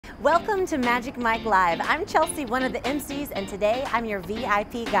Welcome to Magic Mike Live. I'm Chelsea, one of the MCs, and today I'm your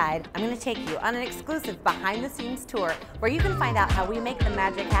VIP guide. I'm going to take you on an exclusive behind-the-scenes tour where you can find out how we make the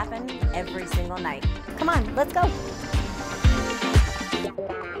magic happen every single night. Come on, let's go.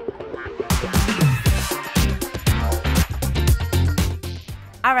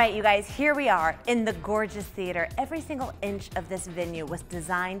 All right, you guys, here we are in the gorgeous theater. Every single inch of this venue was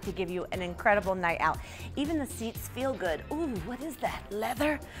designed to give you an incredible night out. Even the seats feel good. Ooh, what is that,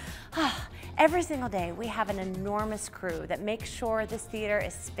 leather? Every single day, we have an enormous crew that makes sure this theater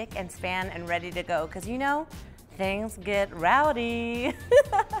is spick and span and ready to go, because you know, things get rowdy.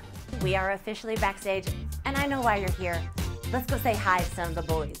 We are officially backstage, and I know why you're here. Let's go say hi to some of the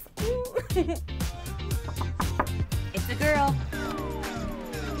boys. It's a girl.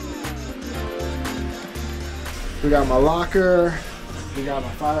 We got my locker, we got my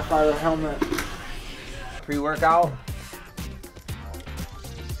firefighter helmet. Pre-workout,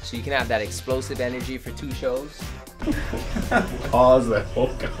 so you can have that explosive energy for 2 shows. Pause that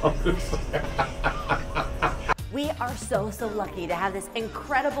whole conversation. We are so lucky to have this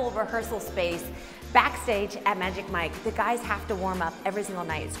incredible rehearsal space backstage at Magic Mike. The guys have to warm up every single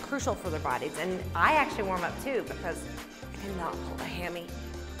night. It's crucial for their bodies, and I actually warm up too because I cannot pull a hammy.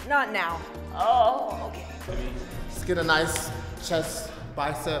 Not now. Oh, okay. Just get a nice chest,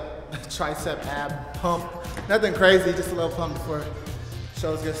 bicep, tricep, ab pump. Nothing crazy, just a little pump before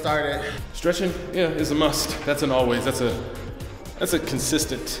shows get started. Stretching, yeah, is a must. That's an always. That's a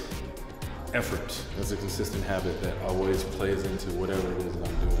consistent effort. That's a consistent habit that always plays into whatever it is that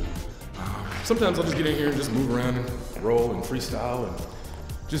I'm doing. Sometimes I'll just get in here and just move around and roll and freestyle and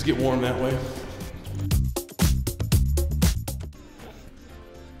just get warm that way.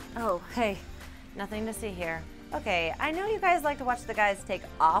 Oh, hey, nothing to see here. Okay, I know you guys like to watch the guys take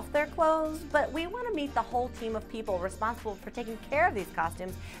off their clothes, but we want to meet the whole team of people responsible for taking care of these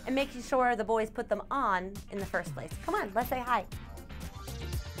costumes and making sure the boys put them on in the first place. Come on, let's say hi.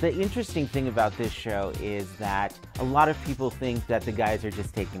 The interesting thing about this show is that a lot of people think that the guys are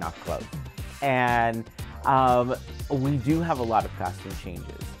just taking off clothes. And we do have a lot of costume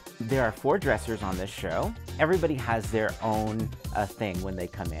changes. There are 4 dressers on this show. Everybody has their own thing when they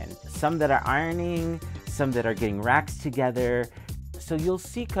come in. Some that are ironing, some that are getting racks together. So you'll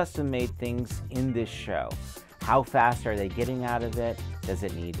see custom-made things in this show. How fast are they getting out of it? Does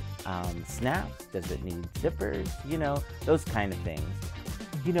it need snaps? Does it need zippers? You know, those kind of things.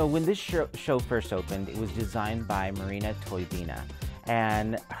 You know, when this show first opened, it was designed by Marina Toibina.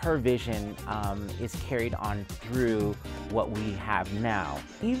 And her vision is carried on through what we have now.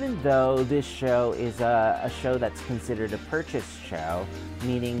 Even though this show is a show that's considered a purchase show,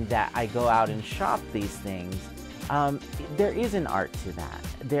 meaning that I go out and shop these things, there is an art to that.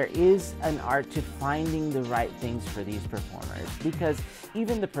 There is an art to finding the right things for these performers, because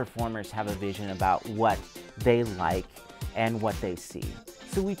even the performers have a vision about what they like and what they see.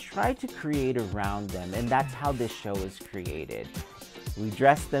 So we try to create around them, and that's how this show is created. We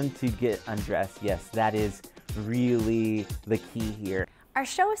dress them to get undressed. Yes, that is really the key here. Our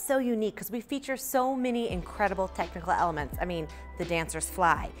show is so unique because we feature so many incredible technical elements. I mean, the dancers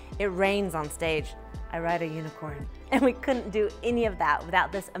fly, it rains on stage, I ride a unicorn, and we couldn't do any of that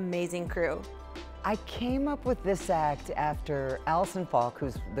without this amazing crew. I came up with this act after Allison Falk,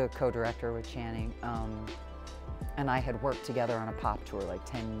 who's the co-director with Channing, and I had worked together on a pop tour like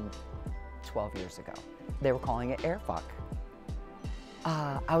 10, 12 years ago. They were calling it Air Fuck.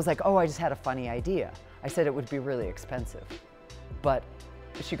 I was like, oh, I just had a funny idea. I said it would be really expensive. But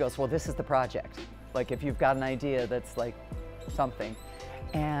she goes, well, this is the project. Like, if you've got an idea that's like something.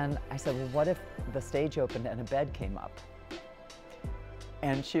 And I said, well, what if the stage opened and a bed came up?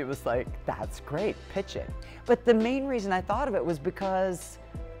 And she was like, that's great, pitch it. But the main reason I thought of it was because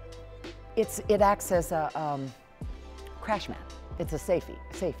it acts as a crash mat. It's a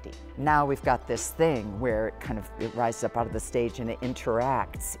safety. Now we've got this thing where it rises up out of the stage and it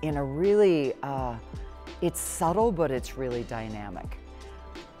interacts in a really, it's subtle, but it's really dynamic.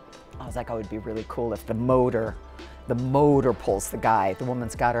 I was like, oh, it'd be really cool if the motor pulls the guy. The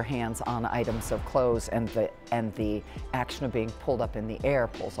woman's got her hands on items of clothes, and the action of being pulled up in the air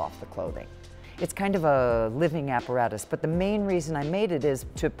pulls off the clothing. It's kind of a living apparatus, but the main reason I made it is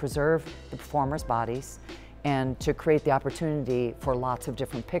to preserve the performers' bodies and to create the opportunity for lots of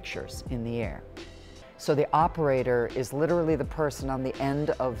different pictures in the air. So the operator is literally the person on the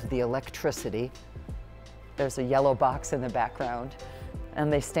end of the electricity. There's a yellow box in the background,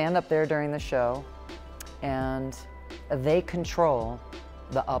 and they stand up there during the show, and they control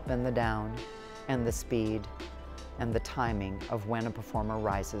the up and the down, and the speed, and the timing of when a performer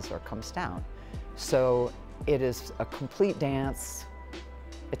rises or comes down. So it is a complete dance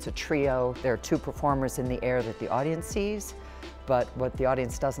It's a trio. There are two performers in the air that the audience sees, but what the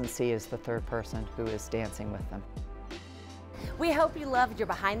audience doesn't see is the third person who is dancing with them. We hope you loved your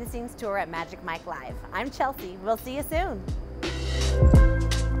behind the scenes tour at Magic Mike Live. I'm Chelsea. We'll see you soon.